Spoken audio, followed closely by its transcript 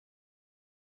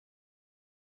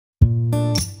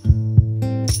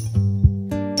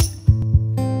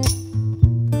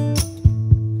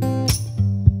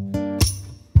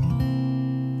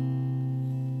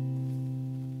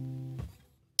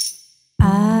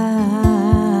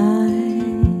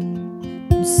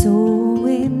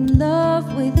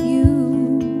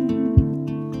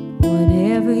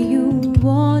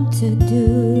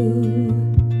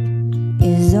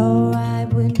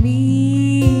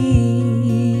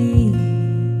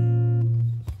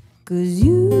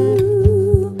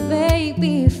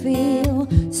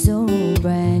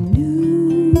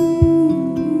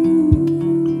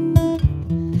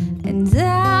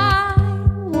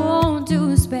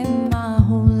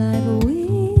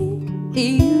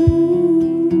you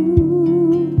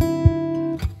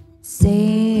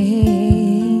saying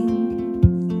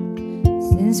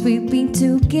since we've been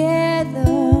together,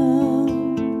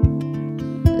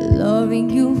 loving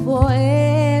you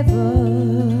forever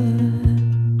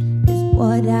is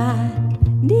what I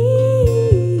need.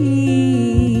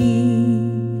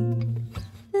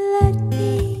 Let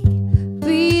me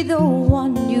be the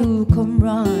one you come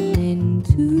running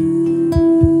to.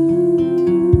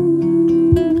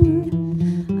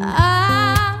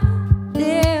 I'll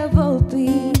never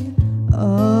be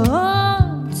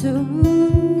untrue.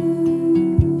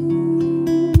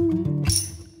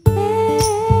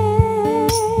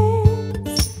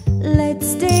 Let's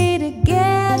stay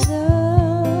together,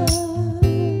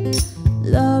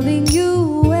 loving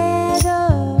you whether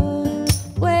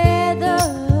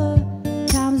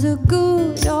times are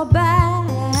good or bad,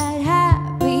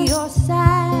 happy or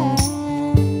sad.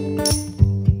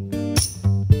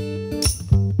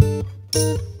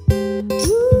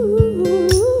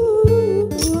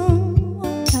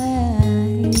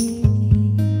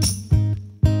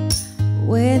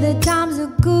 Whether times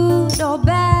are good or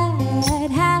bad,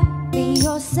 happy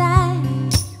or sad.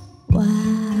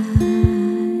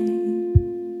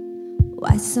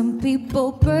 Why some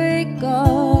people break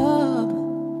up,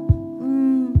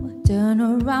 turn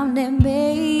around and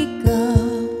make up.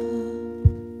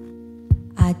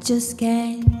 I just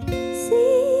can't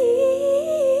see.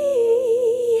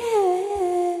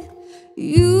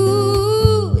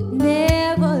 You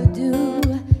never do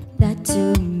that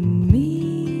to me.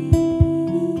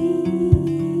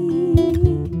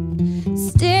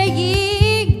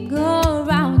 Staying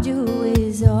around you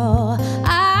is all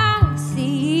I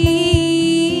see.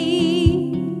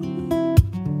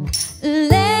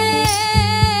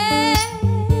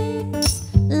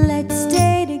 Let's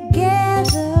stay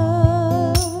together,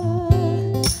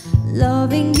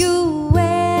 loving you